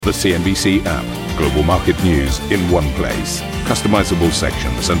The CNBC app. Global market news in one place. Customizable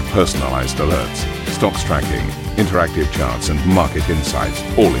sections and personalized alerts. Stocks tracking, interactive charts and market insights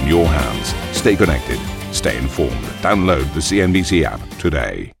all in your hands. Stay connected. Stay informed. Download the CNBC app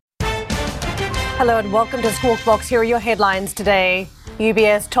today. Hello and welcome to Squawk Box. Here are your headlines today.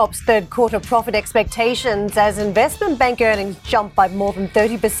 UBS tops third quarter profit expectations as investment bank earnings jump by more than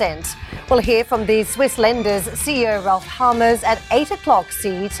 30%. We'll hear from the Swiss Lenders CEO Ralph Hamers at 8 o'clock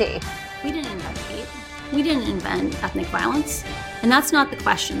CET. We didn't invent hate. We didn't invent ethnic violence. And that's not the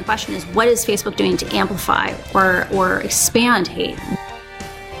question. The question is, what is Facebook doing to amplify or expand hate?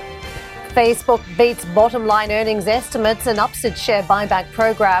 Facebook beats bottom line earnings estimates and ups its share buyback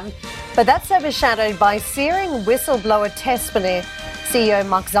program. But that's overshadowed by searing whistleblower testimony. CEO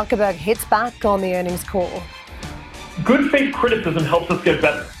Mark Zuckerberg hits back on the earnings call. Good faith criticism helps us get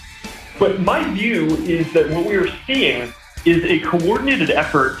better. But my view is that what we are seeing is a coordinated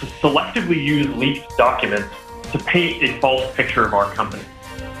effort to selectively use leaked documents to paint a false picture of our company.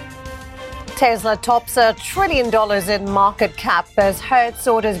 Tesla tops $1 trillion in market cap as Hertz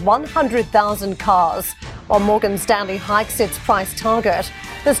orders 100,000 cars, while Morgan Stanley hikes its price target.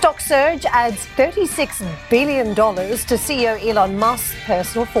 The stock surge adds $36 billion to CEO Elon Musk's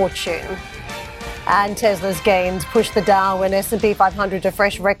personal fortune. And Tesla's gains push the Dow and S&P 500 to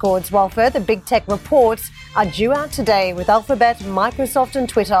fresh records, while further big tech reports are due out today with Alphabet, Microsoft and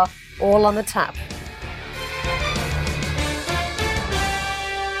Twitter all on the tap.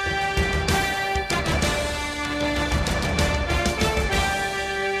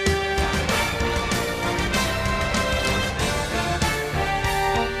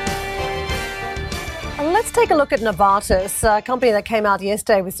 Let's take a look at Novartis, a company that came out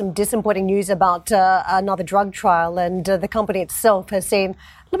yesterday with some disappointing news about another drug trial, and the company itself has seen a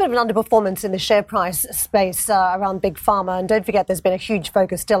little bit of an underperformance in the share price space around big pharma. And don't forget, there's been a huge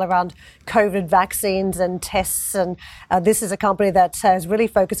focus still around COVID vaccines and tests. And this is a company that has really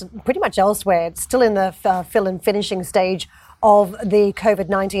focused pretty much elsewhere. It's still in the fill and finishing stage of the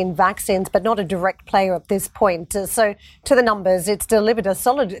COVID-19 vaccines, but not a direct player at this point. So to the numbers, it's delivered a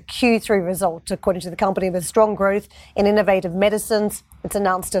solid Q3 result, according to the company, with strong growth in innovative medicines. It's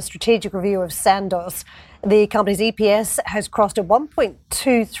announced a strategic review of Sandoz. The company's EPS has crossed at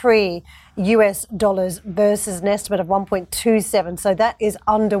 $1.23 versus an estimate of 1.27. So that is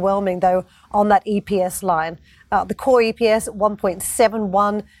underwhelming, though, on that EPS line. The core EPS,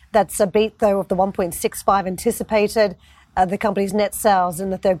 1.71. That's a beat, though, of the 1.65 anticipated. The company's net sales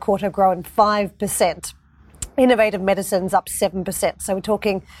in the third quarter grown 5%. Innovative medicines up 7%. So we're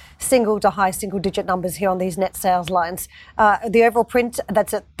talking single to high single digit numbers here on these net sales lines. The overall print,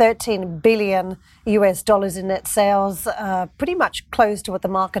 that's at $13 billion in net sales, pretty much close to what the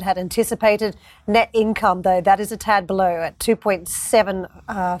market had anticipated. Net income, though, that is a tad below at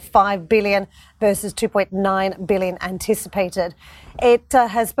 $2.75 billion versus $2.9 billion anticipated. It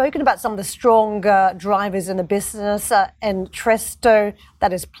has spoken about some of the strong drivers in the business. Entresto,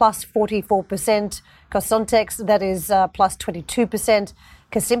 that is plus 44%. Cosentyx, that is plus 22%.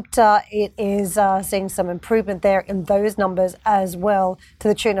 Kesimpta, it is seeing some improvement there in those numbers as well, to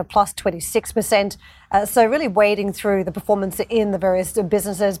the tune of plus 26%. So really wading through the performance in the various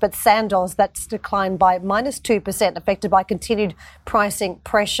businesses. But Sandoz, that's declined by minus 2%, affected by continued pricing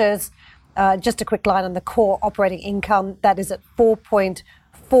pressures. Just a quick line on the core operating income, that is at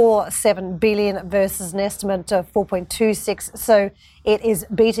 $4.47 billion versus an estimate of 4.26. So it is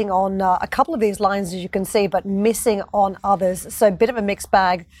beating on a couple of these lines, as you can see, but missing on others. So a bit of a mixed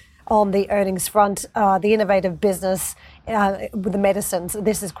bag on the earnings front. The innovative business with the medicines,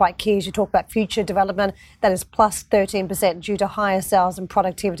 this is quite key as you talk about future development. That is plus 13% due to higher sales and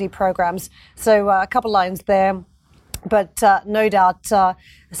productivity programs. So a couple lines there. But no doubt,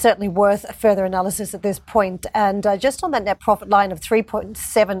 certainly worth further analysis at this point. And just on that net profit line of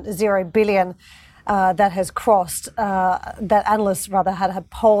 $3.70 billion that has crossed, that analysts rather had a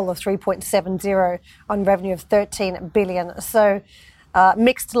poll of 3.70 on revenue of $13 billion. So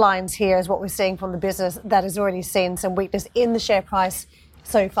mixed lines here is what we're seeing from the business that has already seen some weakness in the share price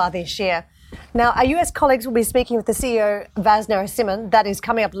so far this year. Now, our US colleagues will be speaking with the CEO, Vas Narasimhan. That is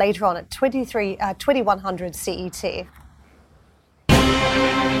coming up later on at 2100 CET.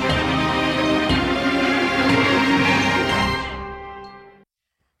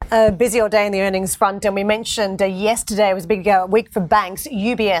 A busy all day in the earnings front, and we mentioned yesterday was a big week for banks.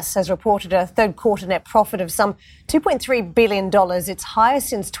 UBS has reported a third quarter net profit of some $2.3 billion, its highest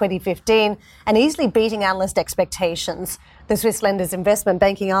since 2015, and easily beating analyst expectations. The Swiss Lenders investment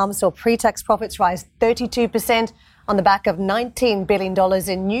banking arm saw pre-tax profits rise 32%, on the back of $19 billion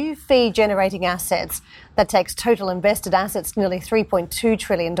in new fee-generating assets. That takes total invested assets to nearly $3.2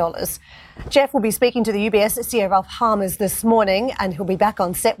 trillion. Jeff will be speaking to the UBS CEO Ralph Hamers this morning, and he'll be back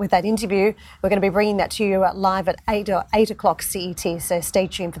on set with that interview. We're going to be bringing that to you live at 8 o'clock CET, so stay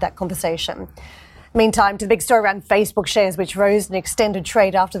tuned for that conversation. Meantime, to the big story around Facebook shares, which rose in extended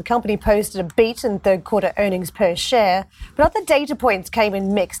trade after the company posted a beat in third quarter earnings per share. But other data points came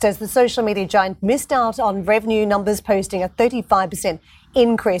in mixed as the social media giant missed out on revenue numbers, posting a 35%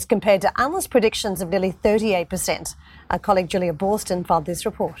 increase compared to analyst predictions of nearly 38%. Our colleague Julia Borston filed this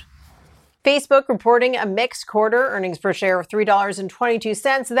report. Facebook reporting a mixed quarter, earnings per share of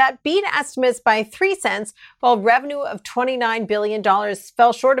 $3.22. That beat estimates by 3 cents, while revenue of $29 billion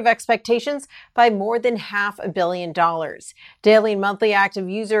fell short of expectations by more than $500 million. Daily and monthly active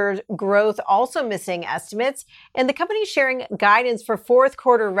user growth also missing estimates, and the company sharing guidance for fourth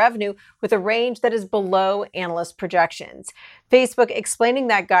quarter revenue with a range that is below analyst projections. Facebook explaining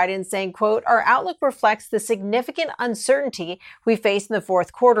that guidance, saying, quote, "Our outlook reflects the significant uncertainty we face in the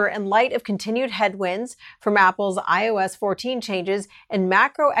fourth quarter in light of continued headwinds from Apple's iOS 14 changes and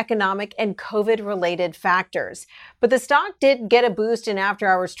macroeconomic and COVID-related factors." But the stock did get a boost in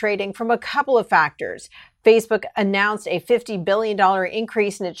after-hours trading from a couple of factors. Facebook announced a $50 billion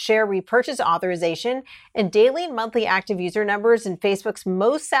increase in its share repurchase authorization, and daily and monthly active user numbers in Facebook's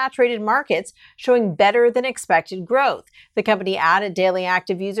most saturated markets showing better than expected growth. The company added daily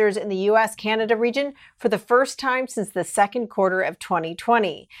active users in the U.S.-Canada region for the first time since the second quarter of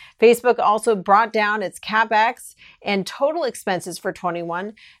 2020. Facebook also brought down its CapEx and total expenses for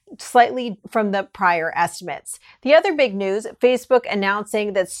 21 slightly from the prior estimates. The other big news, Facebook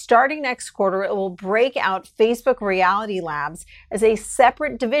announcing that starting next quarter, it will break out Facebook Reality Labs as a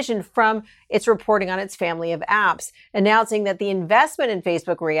separate division from its reporting on its family of apps, announcing that the investment in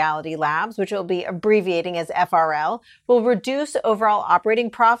Facebook Reality Labs, which it will be abbreviating as FRL, will reduce overall operating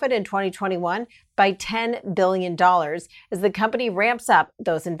profit in 2021 by $10 billion as the company ramps up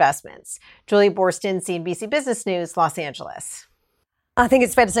those investments. Julia Borston, CNBC Business News, Los Angeles. I think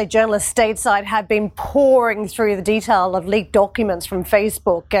it's fair to say journalists stateside have been pouring through the detail of leaked documents from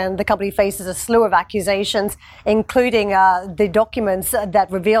Facebook, and the company faces a slew of accusations, including the documents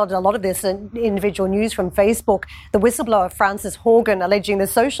that revealed a lot of this individual news from Facebook. The whistleblower Frances Haugen alleging the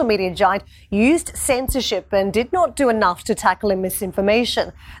social media giant used censorship and did not do enough to tackle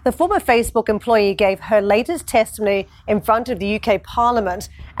misinformation. The former Facebook employee gave her latest testimony in front of the UK Parliament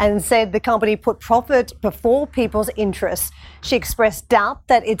and said the company put profit before people's interests. She expressed doubt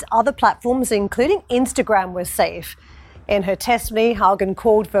that its other platforms, including Instagram, were safe. In her testimony, Haugen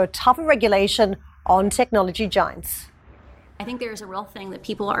called for tougher regulation on technology giants. I think there's a real thing that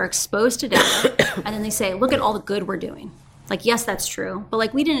people are exposed to data and then they say, look at all the good we're doing. Like, yes, that's true, but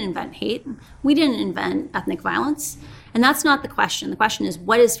like, we didn't invent hate. We didn't invent ethnic violence. And that's not the question. The question is,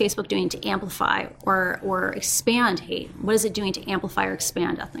 what is Facebook doing to amplify or expand hate? What is it doing to amplify or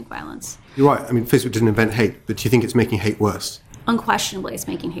expand ethnic violence? You're right. I mean, Facebook didn't invent hate, but do you think it's making hate worse? Unquestionably, it's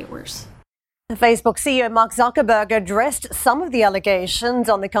making hate worse. The Facebook CEO Mark Zuckerberg addressed some of the allegations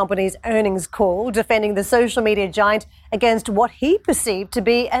on the company's earnings call, defending the social media giant against what he perceived to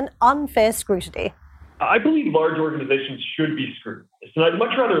be an unfair scrutiny. I believe large organizations should be scrutinized, and I'd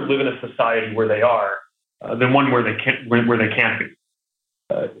much rather live in a society where they are than one where they can't be.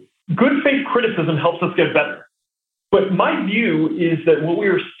 Good faith criticism helps us get better. But my view is that what we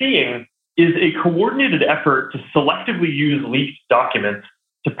are seeing is a coordinated effort to selectively use leaked documents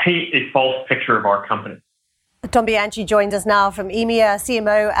to paint a false picture of our company. Tom Bianchi joins us now from EMEA,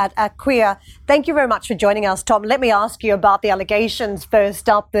 CMO at Acquia. Thank you very much for joining us, Tom. Let me ask you about the allegations first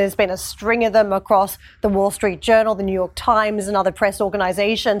up. There's been a string of them across the Wall Street Journal, the New York Times, and other press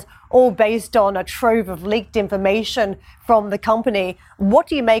organizations, all based on a trove of leaked information from the company. What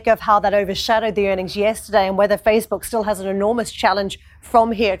do you make of how that overshadowed the earnings yesterday, and whether Facebook still has an enormous challenge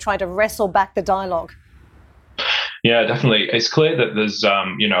from here trying to wrestle back the dialogue? Yeah, definitely. It's clear that there's, a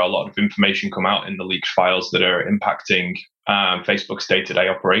lot of information come out in the leaked files that are impacting Facebook's day-to-day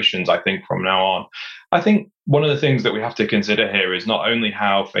operations, I think, from now on. I think one of the things that we have to consider here is not only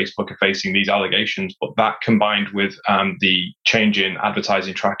how Facebook are facing these allegations, but that combined with the change in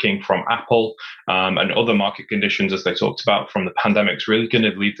advertising tracking from Apple and other market conditions, as they talked about from the pandemic, is really going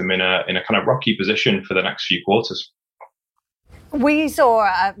to leave them in a kind of rocky position for the next few quarters. We saw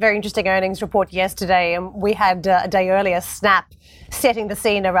a very interesting earnings report yesterday, and we had a day earlier Snap setting the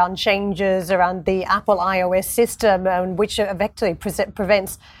scene around changes around the Apple iOS system, which effectively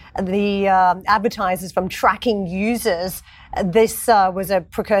prevents the advertisers from tracking users. This was a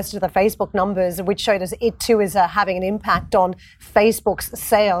precursor to the Facebook numbers, which showed us it too is having an impact on Facebook's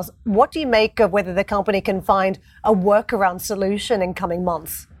sales. What do you make of whether the company can find a workaround solution in coming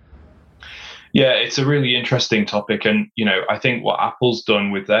months? Yeah, it's a really interesting topic. And, I think what Apple's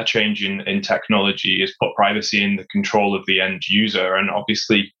done with their change in technology is put privacy in the control of the end user. And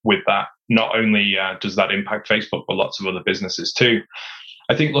obviously with that, not only does that impact Facebook, but lots of other businesses too.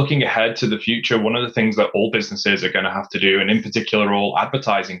 I think looking ahead to the future, one of the things that all businesses are going to have to do, and in particular all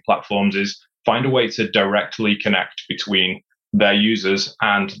advertising platforms, is find a way to directly connect between their users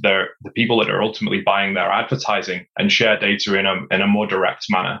and the people that are ultimately buying their advertising and share data in a more direct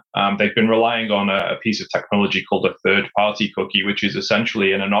manner. They've been relying on a piece of technology called a third-party cookie, which is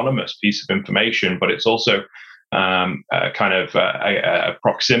essentially an anonymous piece of information, but it's also a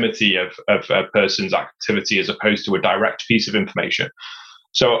proximity of a person's activity as opposed to a direct piece of information.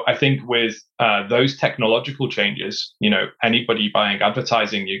 So I think with those technological changes, anybody buying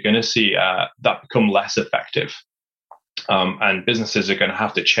advertising, you're going to see that become less effective. And businesses are going to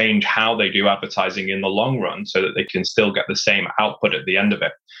have to change how they do advertising in the long run so that they can still get the same output at the end of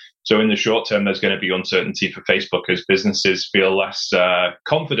it. So in the short term, there's going to be uncertainty for Facebook as businesses feel less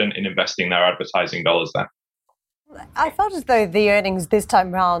confident in investing their advertising dollars there. I felt as though the earnings this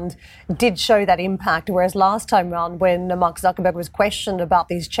time round did show that impact, whereas last time round when Mark Zuckerberg was questioned about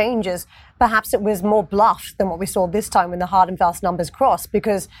these changes, perhaps it was more bluff than what we saw this time when the hard and fast numbers crossed,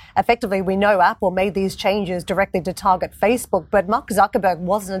 because effectively we know Apple made these changes directly to target Facebook, but Mark Zuckerberg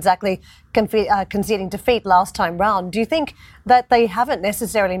wasn't exactly conceding defeat last time round. Do you think that they haven't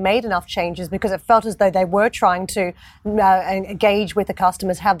necessarily made enough changes because it felt as though they were trying to engage with the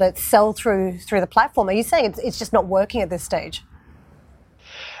customers, have that sell through the platform? Are you saying it's just not working at this stage?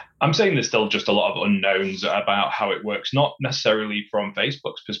 I'm saying there's still just a lot of unknowns about how it works, not necessarily from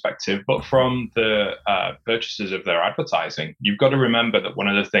Facebook's perspective, but from the purchasers of their advertising. You've got to remember that one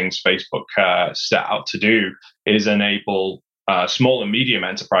of the things Facebook set out to do is enable small and medium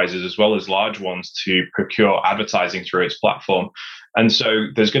enterprises as well as large ones to procure advertising through its platform. And so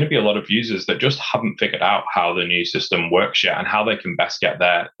there's going to be a lot of users that just haven't figured out how the new system works yet and how they can best get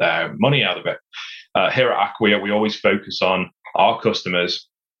their money out of it. Here at Acquia, we always focus on our customers.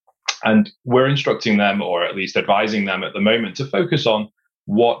 And we're instructing them, or at least advising them at the moment, to focus on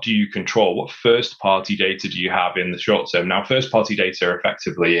what do you control? What first-party data do you have in the short term? Now, first-party data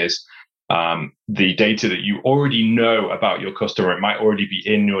effectively is the data that you already know about your customer. It might already be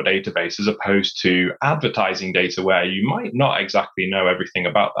in your database, as opposed to advertising data where you might not exactly know everything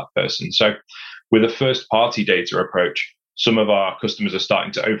about that person. So with a first-party data approach, some of our customers are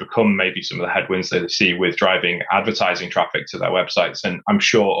starting to overcome maybe some of the headwinds they see with driving advertising traffic to their websites. And I'm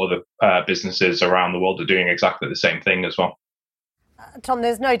sure other businesses around the world are doing exactly the same thing as well. Tom,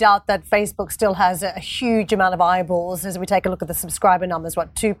 there's no doubt that Facebook still has a huge amount of eyeballs. As we take a look at the subscriber numbers,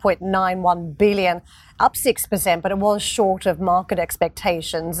 2.91 billion, up 6%, but it was short of market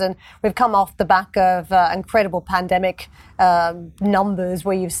expectations. And we've come off the back of incredible pandemic numbers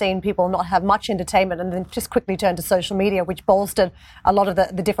where you've seen people not have much entertainment and then just quickly turn to social media, which bolstered a lot of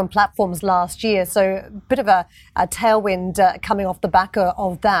the different platforms last year. So a bit of a tailwind coming off the back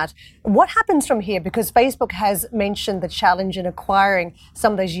of that. What happens from here? Because Facebook has mentioned the challenge in acquiring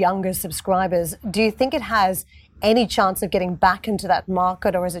some of those younger subscribers. Do you think it has any chance of getting back into that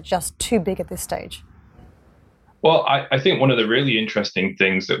market, or is it just too big at this stage? Well, I think one of the really interesting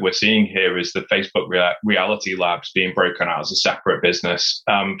things that we're seeing here is the Facebook Reality Labs being broken out as a separate business.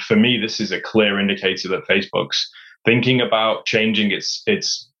 For me, this is a clear indicator that Facebook's thinking about changing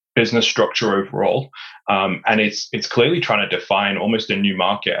its business structure overall. And it's clearly trying to define almost a new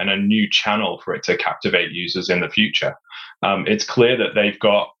market and a new channel for it to captivate users in the future. It's clear that they've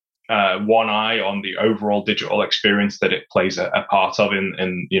got one eye on the overall digital experience that it plays a part of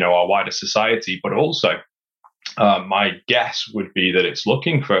in our wider society, but also my guess would be that it's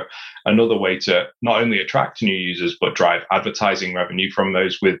looking for another way to not only attract new users, but drive advertising revenue from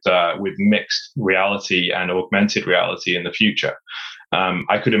those with mixed reality and augmented reality in the future.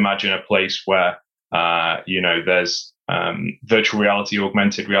 I could imagine a place where, there's virtual reality,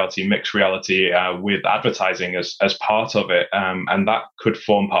 augmented reality, mixed reality with advertising as part of it. And that could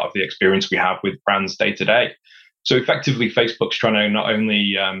form part of the experience we have with brands day to day. So effectively, Facebook's trying to not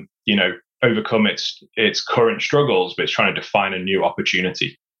only, overcome its current struggles, but it's trying to define a new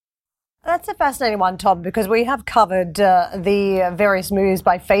opportunity. That's a fascinating one, Tom, because we have covered the various moves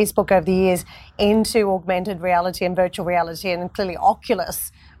by Facebook over the years into augmented reality and virtual reality, and clearly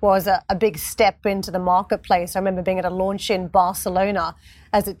Oculus was a big step into the marketplace. I remember being at a launch in Barcelona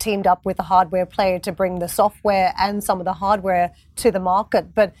as it teamed up with a hardware player to bring the software and some of the hardware to the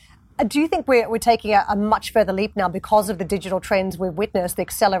market. But do you think we're taking a much further leap now because of the digital trends we've witnessed, the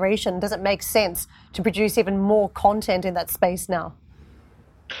acceleration? Does it make sense to produce even more content in that space now?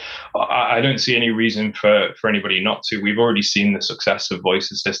 I don't see any reason for anybody not to. We've already seen the success of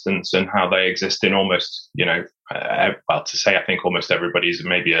voice assistants and how they exist in almost, well, to say I think almost everybody's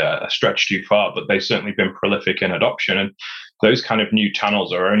maybe a stretch too far, but they've certainly been prolific in adoption. And those kind of new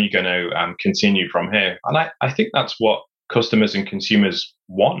channels are only going to continue from here. And I think that's what customers and consumers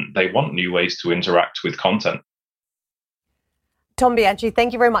want. They want new ways to interact with content. Tom Bianchi,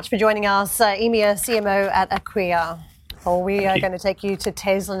 thank you very much for joining us, EMEA CMO at Acquia. Well, we are going to take you to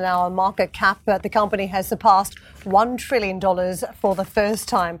Tesla now. Market cap at the company has surpassed $1 trillion for the first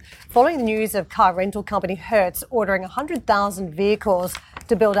time, following the news of car rental company Hertz ordering 100,000 vehicles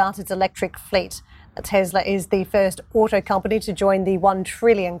to build out its electric fleet. Tesla is the first auto company to join the 1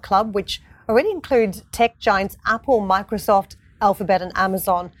 trillion club, which already includes tech giants Apple, Microsoft, Alphabet and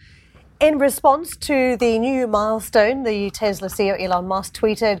Amazon. In response to the new milestone, the Tesla CEO Elon Musk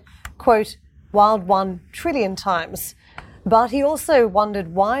tweeted, quote, "Wild 1 trillion times." But he also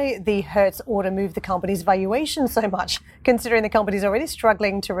wondered why the Hertz order moved the company's valuation so much, considering the company is already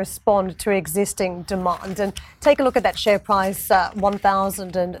struggling to respond to existing demand. And take a look at that share price,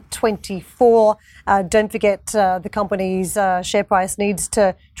 1,024. Don't forget the company's share price needs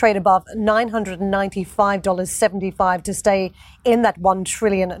to trade above $995.75 to stay in that $1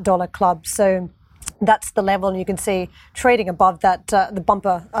 trillion club. So that's the level, and you can see trading above that, the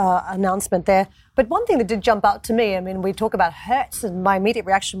bumper announcement there. But one thing that did jump out to me, I mean, we talk about Hertz, and my immediate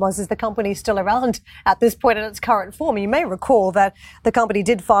reaction was, is the company still around at this point in its current form? You may recall that the company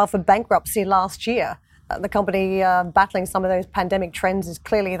did file for bankruptcy last year. The company battling some of those pandemic trends is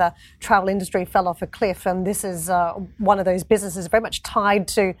clearly the travel industry fell off a cliff, and this is one of those businesses very much tied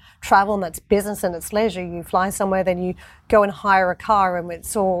to travel, and that's business and it's leisure. You fly somewhere, then you go and hire a car, and it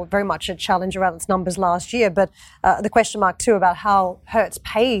saw very much a challenge around its numbers last year. But the question mark too about how Hertz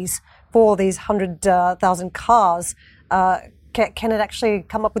pays for these 100,000 cars. Can it actually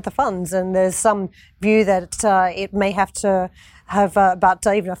come up with the funds? And there's some view that it may have to have about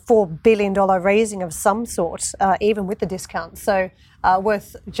even a $4 billion raising of some sort, even with the discount. So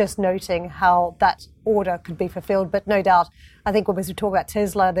worth just noting how that order could be fulfilled. But no doubt, I think as we talk about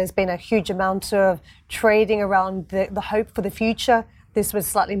Tesla, there's been a huge amount of trading around the hope for the future. This was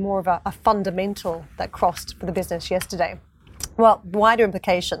slightly more of a fundamental that crossed for the business yesterday. Well, wider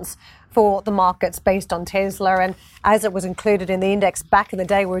implications for the markets based on Tesla. And as it was included in the index back in the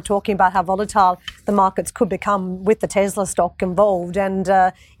day, we were talking about how volatile the markets could become with the Tesla stock involved. And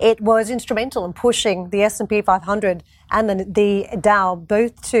it was instrumental in pushing the S&P 500 and the Dow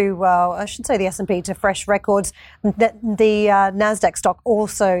both to, I should say the S&P to fresh records. The NASDAQ stock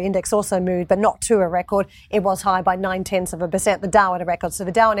index also moved, but not to a record. It was high by 0.9%. The Dow at a record. So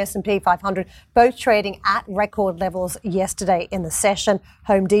the Dow and S&P 500 both trading at record levels yesterday in the session.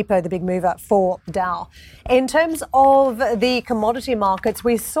 Home Depot, the big mover for Dow. In terms of the commodity markets,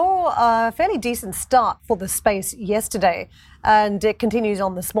 we saw a fairly decent start for the space yesterday, and it continues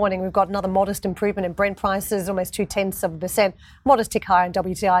on this morning. We've got another modest improvement in Brent prices, almost 0.2%. Modest tick higher in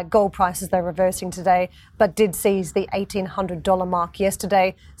WTI. Gold prices, they're reversing today, but did seize the $1,800 mark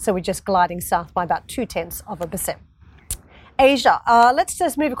yesterday. So we're just gliding south by about 0.2%. Asia. Let's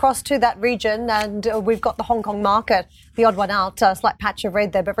just move across to that region, and we've got the Hong Kong market, the odd one out, slight patch of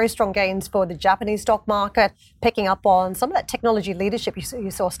red there, but very strong gains for the Japanese stock market, picking up on some of that technology leadership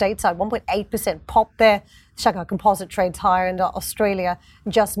you saw stateside, 1.8% pop there. Shanghai Composite trades higher, and Australia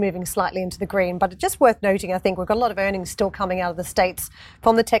just moving slightly into the green. But it's just worth noting, I think we've got a lot of earnings still coming out of the States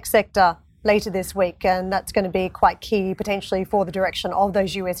from the tech sector later this week, and that's going to be quite key potentially for the direction of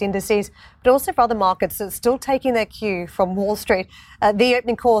those US indices, but also for other markets that are still taking their cue from Wall Street. The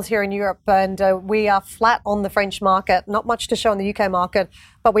opening calls here in Europe, and we are flat on the French market, not much to show on the UK market,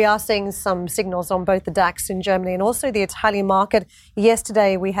 but we are seeing some signals on both the DAX in Germany and also the Italian market.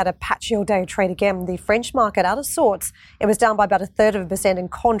 Yesterday we had a patchy all day trade again. The French market out of sorts. It was down by about 0.33% in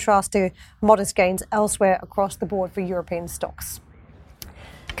contrast to modest gains elsewhere across the board for European stocks.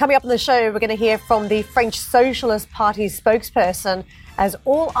 Coming up on the show, we're going to hear from the French Socialist Party spokesperson as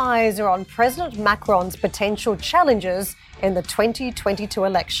all eyes are on President Macron's potential challenges in the 2022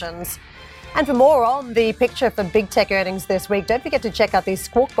 elections. And for more on the picture for big tech earnings this week, don't forget to check out the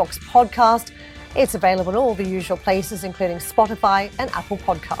Squawk Box podcast. It's available in all the usual places, including Spotify and Apple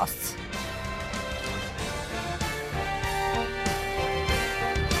Podcasts.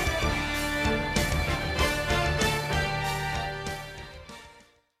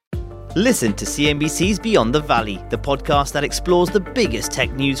 Listen to CNBC's Beyond the Valley, the podcast that explores the biggest tech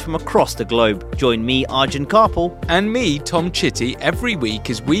news from across the globe. Join me, Arjun Karpal. And me, Tom Chitty, every week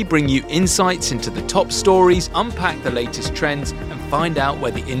as we bring you insights into the top stories, unpack the latest trends, and find out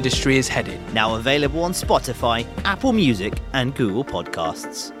where the industry is headed. Now available on Spotify, Apple Music, and Google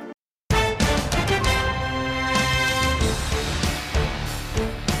Podcasts.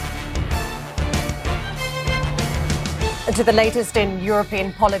 To the latest in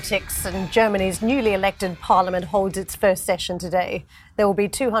European politics, and Germany's newly elected parliament holds its first session today. There will be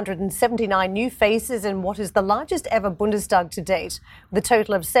 279 new faces in what is the largest ever Bundestag to date, with a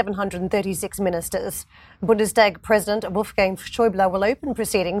total of 736 ministers. Bundestag President Wolfgang Schäuble will open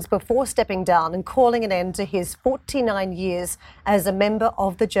proceedings before stepping down and calling an end to his 49 years as a member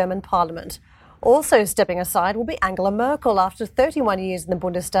of the German parliament. Also stepping aside will be Angela Merkel after 31 years in the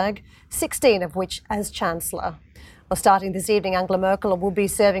Bundestag, 16 of which as Chancellor. Well, starting this evening, Angela Merkel will be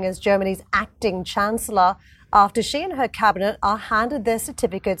serving as Germany's acting Chancellor after she and her cabinet are handed their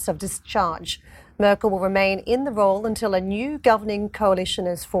certificates of discharge. Merkel will remain in the role until a new governing coalition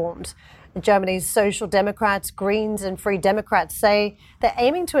is formed. Germany's Social Democrats, Greens and Free Democrats say they're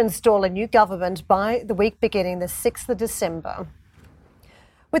aiming to install a new government by the week beginning the 6th of December.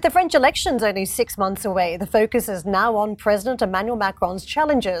 With the French elections only 6 months away, the focus is now on President Emmanuel Macron's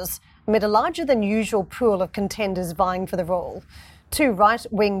challengers, amid a larger than usual pool of contenders vying for the role. Two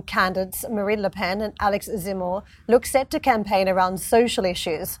right-wing candidates, Marine Le Pen and Alex Zemmour, look set to campaign around social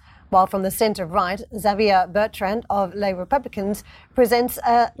issues, while from the centre-right, Xavier Bertrand of Les Republicans presents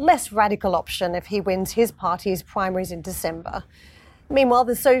a less radical option if he wins his party's primaries in December. Meanwhile,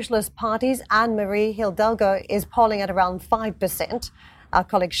 the Socialist Party's Anne-Marie Hidalgo is polling at around 5%. Our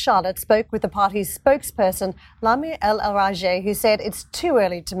colleague Charlotte spoke with the party's spokesperson, Lamir El Arajeh, who said it's too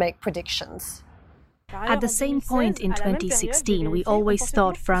early to make predictions. At the same point in 2016, we always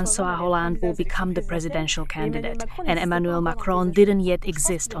thought François Hollande will become the presidential candidate, and Emmanuel Macron didn't yet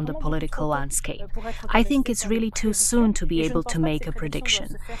exist on the political landscape. I think it's really too soon to be able to make a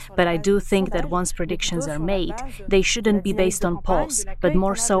prediction. But I do think that once predictions are made, they shouldn't be based on polls, but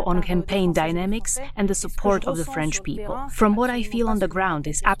more so on campaign dynamics and the support of the French people. From what I feel on the ground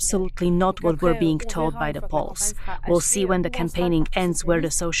is absolutely not what we're being told by the polls. We'll see when the campaigning ends where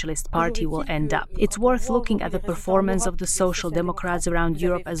the Socialist Party will end up. It's worth looking at the performance of the Social Democrats around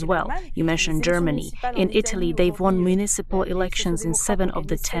Europe as well. You mentioned Germany. In Italy, they've won municipal elections in 7 of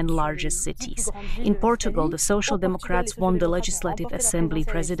the 10 largest cities. In Portugal, the Social Democrats won the Legislative Assembly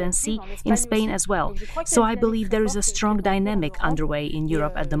presidency, in Spain as well. So I believe there is a strong dynamic underway in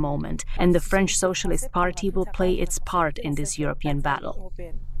Europe at the moment, and the French Socialist Party will play its part in this European battle.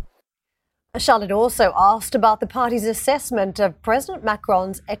 Charlotte also asked about the party's assessment of President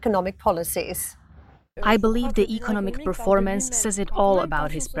Macron's economic policies. I believe the economic performance says it all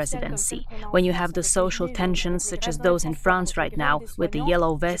about his presidency. When you have the social tensions such as those in France right now, with the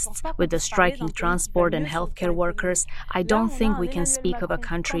yellow vests, with the striking transport and healthcare workers, I don't think we can speak of a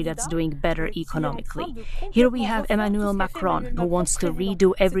country that's doing better economically. Here we have Emmanuel Macron, who wants to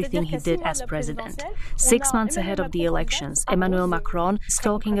redo everything he did as president. 6 months ahead of the elections, Emmanuel Macron is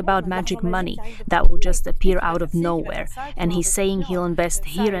talking about magic money that will just appear out of nowhere, and he's saying he'll invest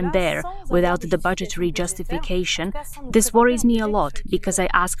here and there without the budgetary justification. This worries me a lot because I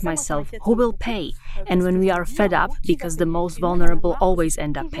ask myself, who will pay? And when we are fed up, because the most vulnerable always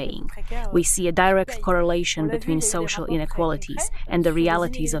end up paying. We see a direct correlation between social inequalities and the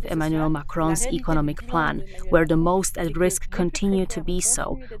realities of Emmanuel Macron's economic plan, where the most at risk continue to be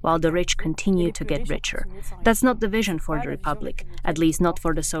so, while the rich continue to get richer. That's not the vision for the Republic, at least not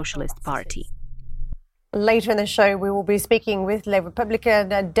for the Socialist Party. Later in the show, we will be speaking with Les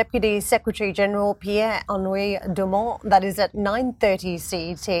Républicains Deputy Secretary General Pierre-Henri Dumont. That is at 9:30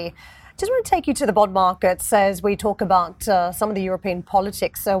 CET. Just want to take you to the bond markets as we talk about some of the European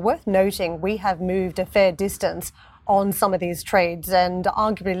politics. Worth noting, we have moved a fair distance on some of these trades and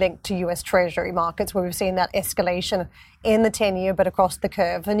arguably linked to US Treasury markets, where we've seen that escalation in the 10-year but across the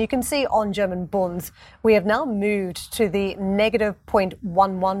curve. And you can see on German bonds, we have now moved to the negative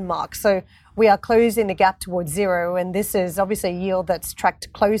 0.11 mark. So we are closing the gap towards zero, and this is obviously a yield that's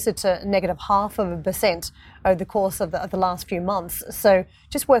tracked closer to negative 0.5% over the course of the last few months. So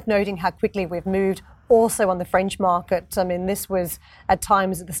just worth noting how quickly we've moved. Also on the French market, I mean, this was at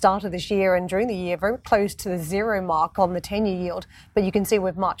times at the start of this year and during the year very close to the zero mark on the 10-year yield. But you can see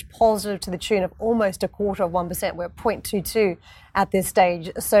we've marched positive to the tune of almost 0.25%. We're at 0.22 at this stage.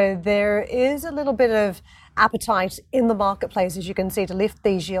 So there is a little bit of appetite in the marketplace, as you can see, to lift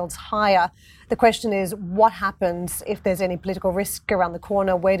these yields higher. The question is, what happens if there's any political risk around the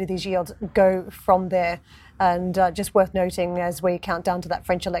corner? Where do these yields go from there? And just worth noting as we count down to that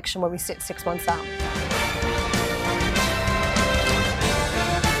French election where we sit 6 months out.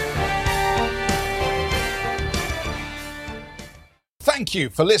 Thank you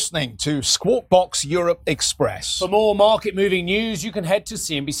for listening to Squawk Box Europe Express. For more market-moving news, you can head to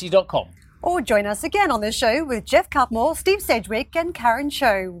CNBC.com. Or join us again on the show with Jeff Cutmore, Steve Sedgwick and Karen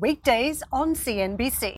Cho, weekdays on CNBC.